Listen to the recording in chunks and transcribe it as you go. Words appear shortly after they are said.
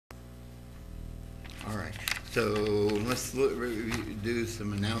All right. So let's do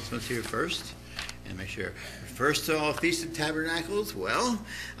some announcements here first and make sure. First of all, Feast of Tabernacles. Well,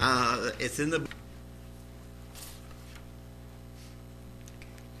 it's in the...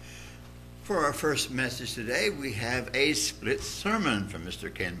 For our first message today, we have a split sermon from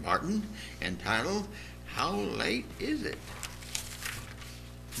Mr. Ken Barton entitled, How Late Is It?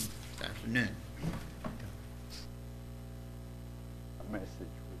 Good afternoon. A message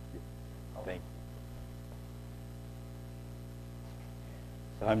with you. Thank you.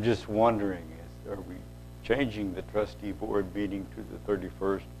 So I'm just wondering, are we changing the trustee board meeting to the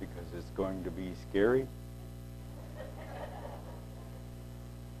 31st because it's going to be scary?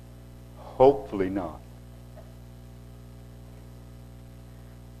 Hopefully not.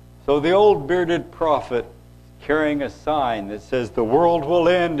 So the old bearded prophet carrying a sign that says the world will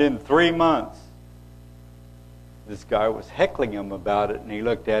end in 3 months. This guy was heckling him about it, and he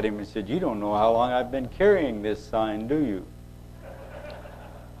looked at him and said, "You don't know how long I've been carrying this sign, do you?"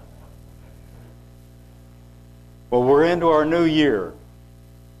 Well, we're into our new year,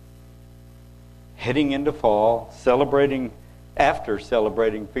 heading into fall, after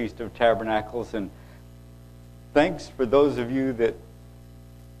celebrating Feast of Tabernacles, and thanks for those of you that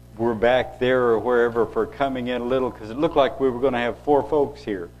were back there or wherever for coming in a little, because it looked like we were going to have 4 folks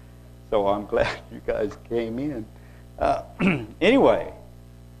here. So I'm glad you guys came in. Anyway,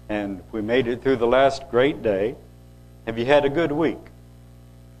 and we made it through the last great day. Have you had a good week?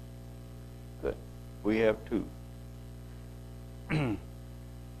 Good. We have too.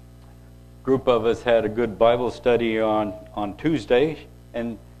 Group of us had a good Bible study on Tuesday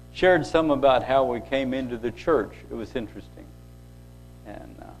and shared some about how we came into the church. It was interesting.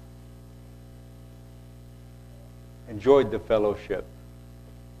 And enjoyed the fellowship.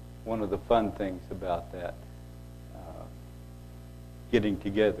 One of the fun things about that, getting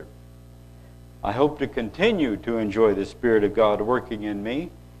together. I hope to continue to enjoy the Spirit of God working in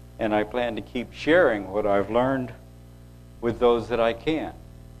me, and I plan to keep sharing what I've learned with those that I can.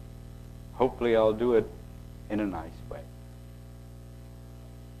 Hopefully I'll do it in a nice way.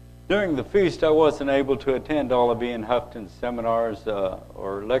 During the feast, I wasn't able to attend all of Ian Houghton's seminars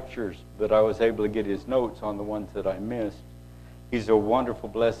or lectures, but I was able to get his notes on the ones that I missed. He's a wonderful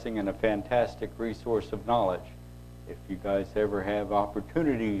blessing and a fantastic resource of knowledge. If you guys ever have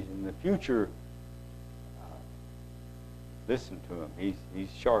opportunities in the future, listen to him. He's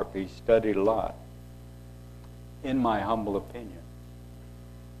sharp. He's studied a lot, in my humble opinion.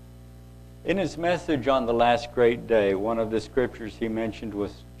 In his message on the last great day, one of the scriptures he mentioned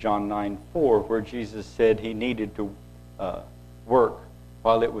was John 9:4, where Jesus said he needed to work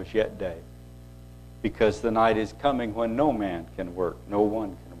while it was yet day, because the night is coming when no man can work, no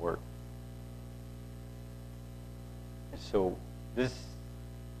one can work. And so this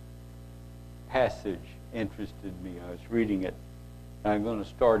passage interested me. I was reading it. I'm going to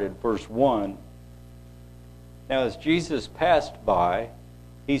start at verse 1. Now as Jesus passed by,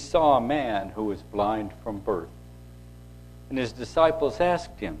 he saw a man who was blind from birth. And his disciples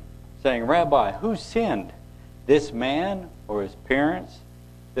asked him, saying, "Rabbi, who sinned, this man or his parents,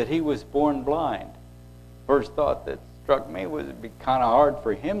 that he was born blind?" First thought that struck me was it'd be kind of hard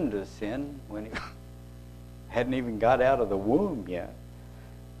for him to sin when he hadn't even got out of the womb yet.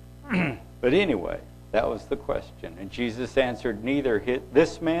 But anyway, that was the question. And Jesus answered, "Neither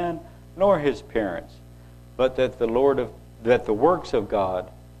this man nor his parents, but that the works of God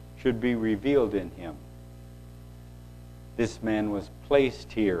should be revealed in him." This man was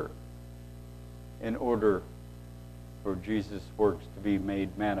placed here in order for Jesus' works to be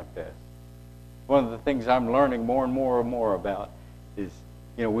made manifest. One of the things I'm learning more and more about is,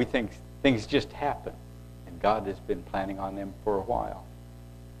 we think things just happen, and God has been planning on them for a while.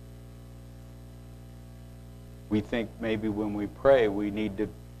 We think maybe when we pray we need to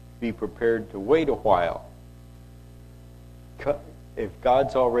be prepared to wait a while. If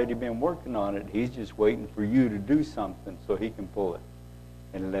God's already been working on it, he's just waiting for you to do something so he can pull it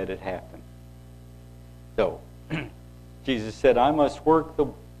and let it happen. So, Jesus said, "I must work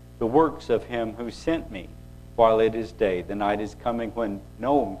the works of him who sent me while it is day. The night is coming when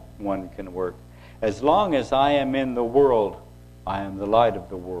no one can work. As long as I am in the world, I am the light of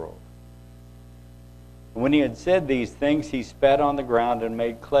the world." When he had said these things, he spat on the ground and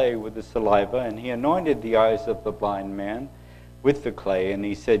made clay with the saliva, and he anointed the eyes of the blind man with the clay, and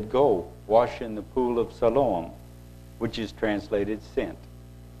he said, "Go, wash in the pool of Siloam," which is translated sent.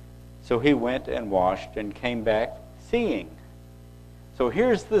 So he went and washed and came back seeing. So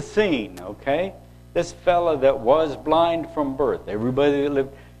here's the scene, okay? This fella that was blind from birth. Everybody that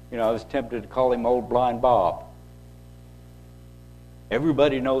lived, I was tempted to call him Old Blind Bob.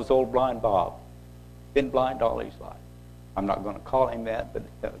 Everybody knows Old Blind Bob. been blind all his life. I'm not going to call him that, but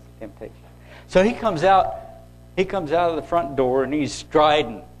that was a temptation. So he comes out of the front door, and he's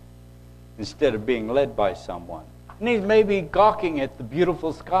striding instead of being led by someone. And he's maybe gawking at the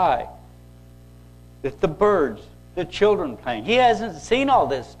beautiful sky, at the birds, the children playing. He hasn't seen all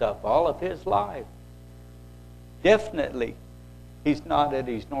this stuff all of his life. Definitely, he's not at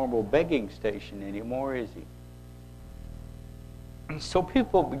his normal begging station anymore, is he? And so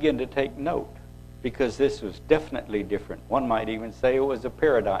people begin to take note, because this was definitely different. One might even say it was a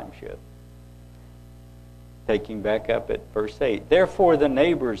paradigm shift. Taking back up at verse 8. Therefore the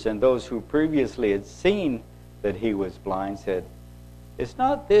neighbors and those who previously had seen that he was blind said, "Is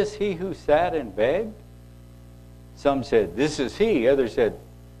not this he who sat and begged?" Some said, "This is he." Others said,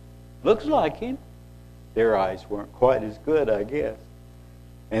 "Looks like him." Their eyes weren't quite as good, I guess.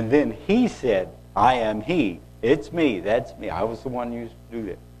 And then he said, "I am he. It's me. That's me. I was the one who used to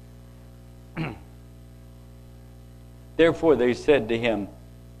do that." Therefore they said to him,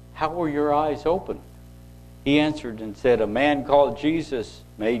 "How were your eyes opened?" He answered and said, "A man called Jesus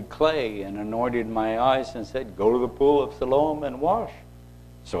made clay and anointed my eyes and said, 'Go to the pool of Siloam and wash.'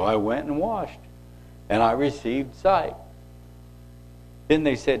 So I went and washed, and I received sight." Then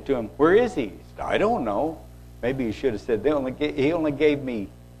they said to him, "Where is he?" He said, "I don't know." Maybe he should have said, he only gave me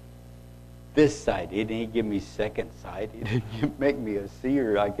this sight. He didn't give me second sight. He didn't make me a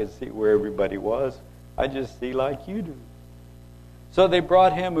seer. I could see where everybody was. I just see like you do. So they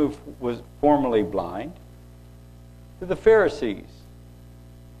brought him who was formerly blind to the Pharisees.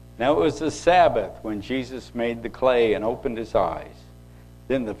 Now it was the Sabbath when Jesus made the clay and opened his eyes.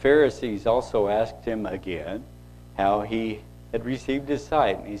 Then the Pharisees also asked him again how he had received his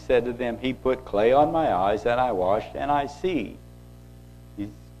sight. And he said to them, "He put clay on my eyes, and I washed, and I see." He's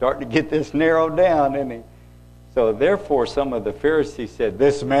starting to get this narrowed down, isn't he? So therefore some of the Pharisees said,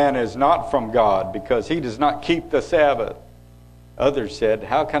 "This man is not from God, because he does not keep the Sabbath." Others said,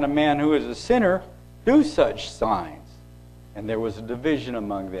 "How can a man who is a sinner do such signs?" And there was a division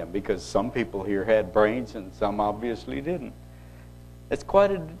among them, because some people here had brains and some obviously didn't. It's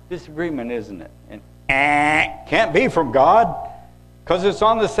quite a disagreement, isn't it? And can't be from God because it's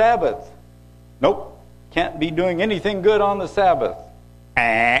on the Sabbath. Nope, can't be doing anything good on the Sabbath.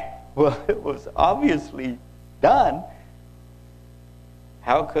 Well, it was obviously done.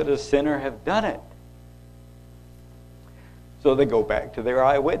 How could a sinner have done it? So they go back to their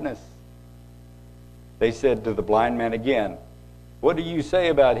eyewitness. They said to the blind man again, "What do you say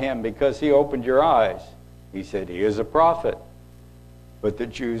about him because he opened your eyes?" He said, "He is a prophet." But the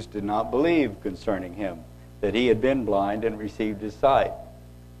Jews did not believe concerning him that he had been blind and received his sight,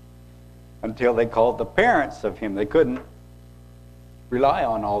 until they called the parents of him. They couldn't rely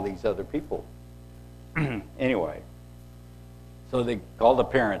on all these other people. Anyway, so they called the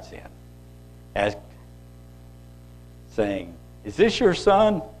parents in, asked, saying, "Is this your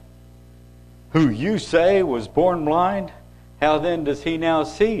son, who you say was born blind? How then does he now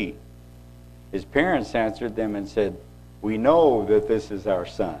see?" His parents answered them and said, "We know that this is our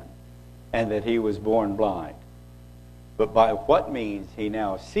son, and that he was born blind. But by what means he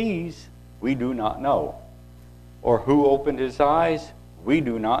now sees, we do not know. Or who opened his eyes, we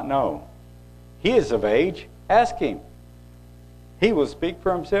do not know. He is of age, ask him. He will speak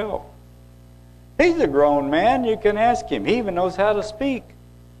for himself. He's a grown man, you can ask him. He even knows how to speak."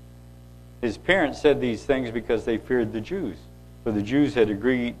 His parents said these things because they feared the Jews. For the Jews had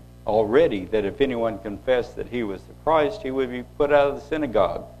agreed already that if anyone confessed that he was the Christ, he would be put out of the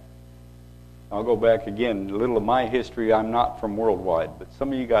synagogue. I'll go back again. A little of my history, I'm not from Worldwide, but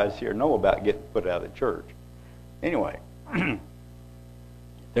some of you guys here know about getting put out of the church. Anyway,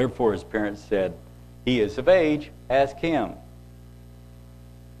 therefore his parents said, "He is of age, ask him."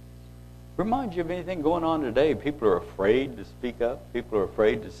 Remind you of anything going on today? People are afraid to speak up. People are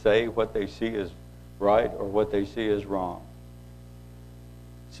afraid to say what they see as right or what they see as wrong.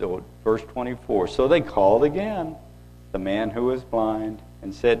 So verse 24, so they called again the man who was blind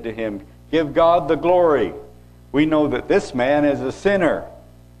and said to him, "Give God the glory. We know that this man is a sinner."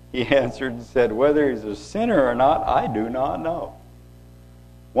 He answered and said, "Whether he's a sinner or not, I do not know.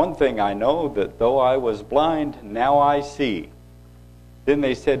 One thing I know, that though I was blind, now I see." Then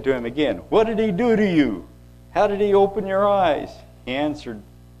they said to him again, "What did he do to you? How did he open your eyes?" He answered,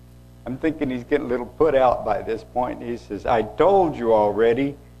 I'm thinking he's getting a little put out by this point. He says, "I told you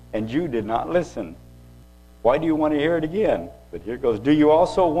already, and you did not listen. Why do you want to hear it again?" But here goes, "Do you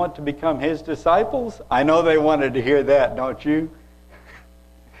also want to become his disciples?" I know they wanted to hear that, don't you?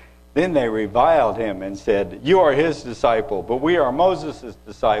 Then they reviled him and said, "You are his disciple, but we are Moses'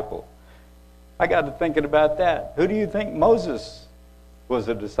 disciple." I got to thinking about that. Who do you think Moses was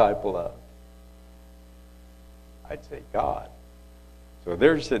a disciple of? I'd say God. So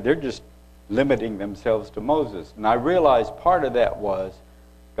they're just limiting themselves to Moses. And I realized part of that was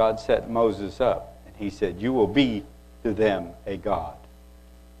God set Moses up. And he said, you will be to them a God.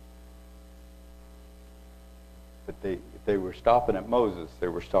 But if they were stopping at Moses, they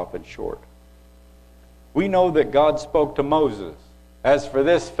were stopping short. We know that God spoke to Moses. As for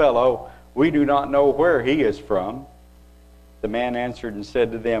this fellow, we do not know where he is from. The man answered and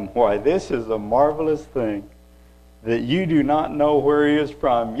said to them, why, this is a marvelous thing, that you do not know where he is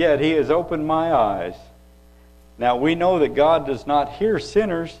from, yet he has opened my eyes. Now we know that God does not hear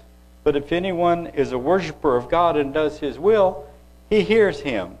sinners, but if anyone is a worshiper of God and does his will, he hears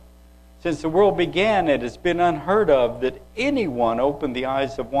him. Since the world began, it has been unheard of that anyone opened the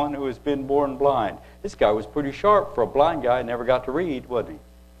eyes of one who has been born blind. This guy was pretty sharp for a blind guy, never got to read, wasn't he?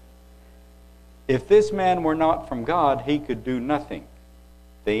 If this man were not from God, he could do nothing.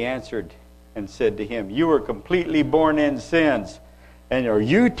 They answered and said to him, you are completely born in sins, and are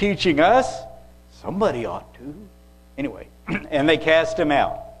you teaching us? Somebody ought to. Anyway, and they cast him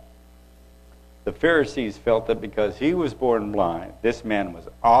out. The Pharisees felt that because he was born blind, this man was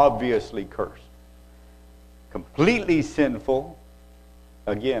obviously cursed. Completely sinful.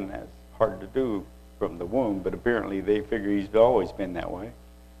 Again, that's hard to do from the womb, but apparently they figure he's always been that way.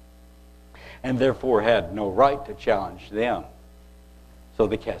 And therefore had no right to challenge them. So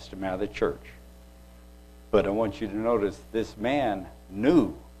they cast him out of the church. But I want you to notice this man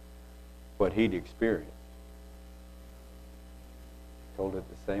knew what he'd experienced. Told it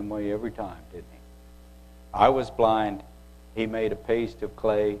the same way every time, didn't he? I was blind. He made a paste of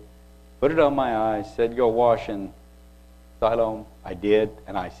clay, put it on my eyes, said, go wash in Siloam. I did,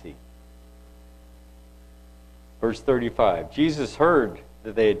 and I see. Verse 35, Jesus heard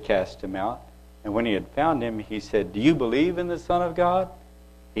that they had cast him out, and when he had found him, he said, do you believe in the Son of God?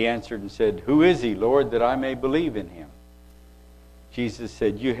 He answered and said, who is he, Lord, that I may believe in him? Jesus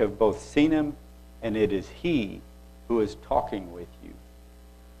said, you have both seen him, and it is he who is talking with you.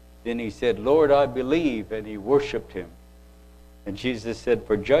 Then he said, Lord, I believe, and he worshiped him. And Jesus said,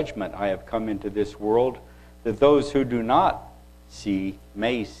 for judgment I have come into this world, that those who do not see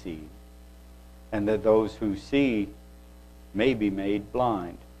may see, and that those who see may be made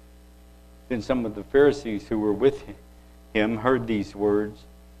blind. Then some of the Pharisees who were with him heard these words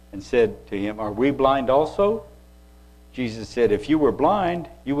and said to him, are we blind also? Jesus said, if you were blind,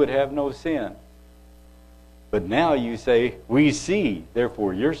 you would have no sin. But now you say, we see,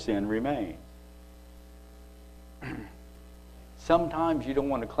 therefore your sin remains. Sometimes you don't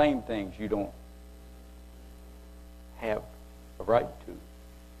want to claim things you don't have a right to.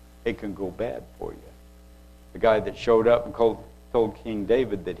 It can go bad for you. The guy that showed up and told King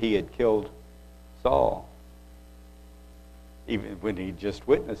David that he had killed Saul, even when he just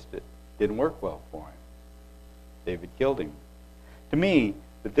witnessed it, didn't work well for him. David killed him. To me,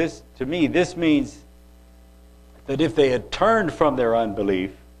 this means that if they had turned from their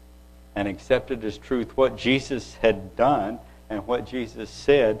unbelief and accepted as truth what Jesus had done and what Jesus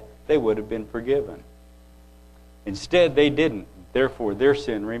said, they would have been forgiven. Instead, they didn't. Therefore, their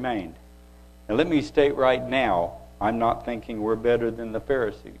sin remained. Now, let me state right now, I'm not thinking we're better than the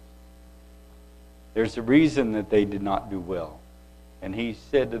Pharisees. There's a reason that they did not do well. And he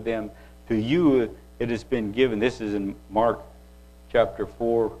said to them, to you it has been given. This is in Mark chapter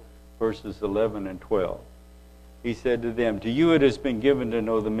 4, verses 11 and 12. He said to them, to you it has been given to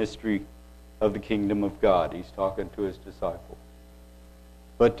know the mystery of the kingdom of God. He's talking to his disciples.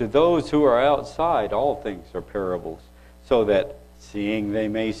 But to those who are outside, all things are parables, so that seeing they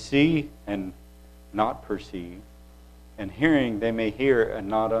may see and not perceive, and hearing they may hear and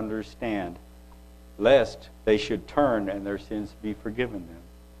not understand, lest they should turn and their sins be forgiven them.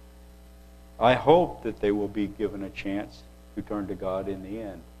 I hope that they will be given a chance to turn to God in the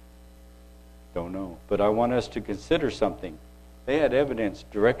end. Don't know. But I want us to consider something. They had evidence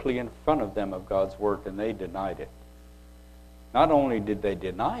directly in front of them of God's work, and they denied it. Not only did they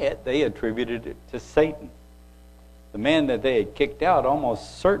deny it, they attributed it to Satan. The man that they had kicked out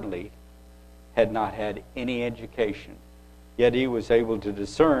almost certainly had not had any education. Yet he was able to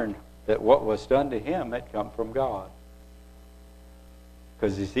discern that what was done to him had come from God.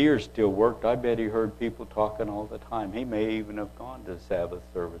 Because his ears still worked. I bet he heard people talking all the time. He may even have gone to Sabbath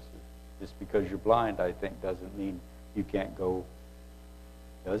services. Just because you're blind, I think, doesn't mean you can't go.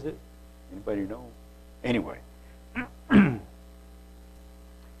 Does it? Anybody know? Anyway.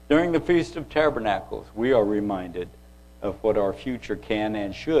 During the Feast of Tabernacles, we are reminded of what our future can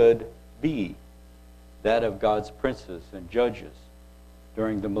and should be. That of God's princes and judges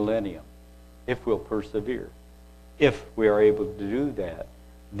during the millennium, if we'll persevere. If we are able to do that,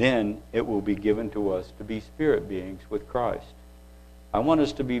 then it will be given to us to be spirit beings with Christ. I want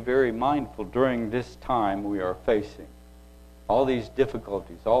us to be very mindful during this time we are facing. All these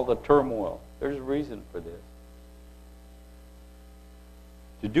difficulties, all the turmoil. There's a reason for this.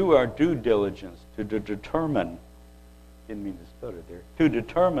 To do our due diligence, to determine, didn't mean to stutter there, to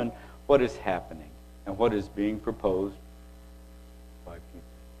determine what is happening and what is being proposed by people.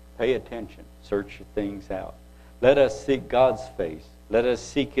 Pay attention, search things out. Let us seek God's face. Let us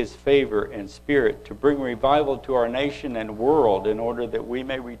seek His favor and Spirit to bring revival to our nation and world in order that we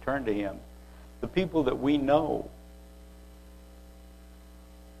may return to Him. The people that we know,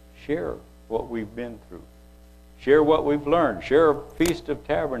 share what we've been through. Share what we've learned. Share a Feast of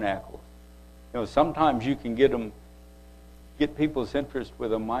Tabernacles. You know, sometimes you can get people's interest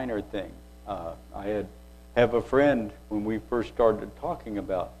with a minor thing. I have a friend when we first started talking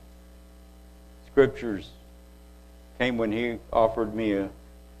about Scriptures. Came when he offered me a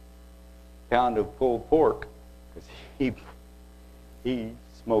pound of pulled pork because he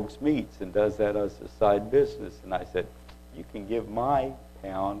smokes meats and does that as a side business. And I said, you can give my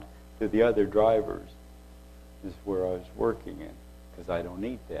pound to the other drivers. This is where I was working in because I don't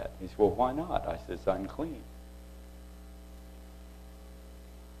eat that. He said, well, why not? I said, it's unclean.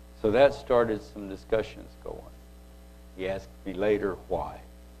 So that started some discussions going. He asked me later why.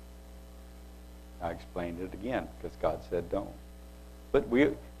 I explained it again because God said don't. But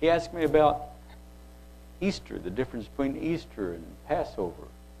he asked me about Easter, the difference between Easter and Passover.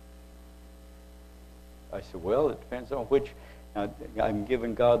 I said, well, it depends on which. Now, I'm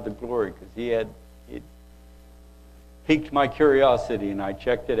giving God the glory because it piqued my curiosity and I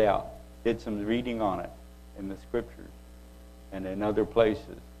checked it out. Did some reading on it in the Scriptures and in other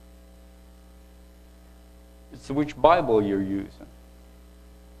places. It's which Bible you're using.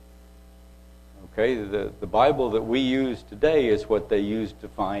 Okay, the Bible that we use today is what they used to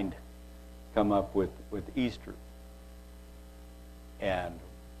come up with Easter. And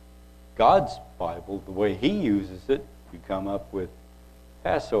God's Bible, the way He uses it, you come up with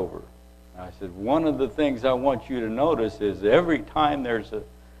Passover. And I said, one of the things I want you to notice is every time there's a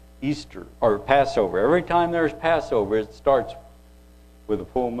Easter, or Passover, every time there's Passover, it starts with a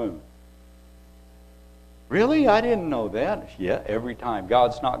full moon. Really? I didn't know that. Yeah, every time.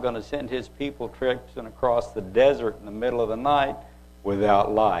 God's not going to send His people traipsing across the desert in the middle of the night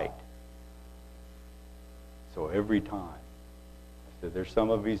without light. So every time. I said, there's some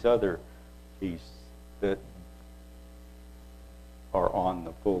of these other feasts that are on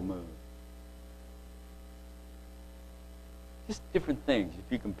the full moon. Just different things. If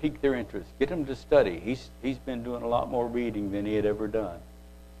you can pique their interest, get them to study. He's been doing a lot more reading than he had ever done.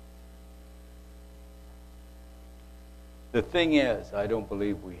 The thing is, I don't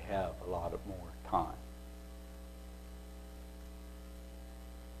believe we have a lot of more time.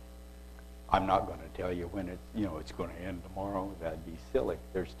 I'm not going to tell you when it's going to end tomorrow. That'd be silly.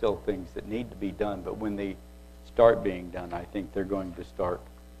 There's still things that need to be done, but when they start being done, I think they're going to start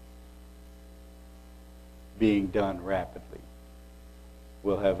being done rapidly.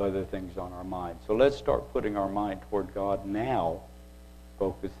 We'll have other things on our mind. So let's start putting our mind toward God now,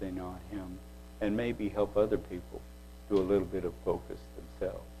 focusing on Him, and maybe help other people do a little bit of focus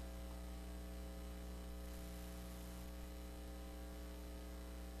themselves.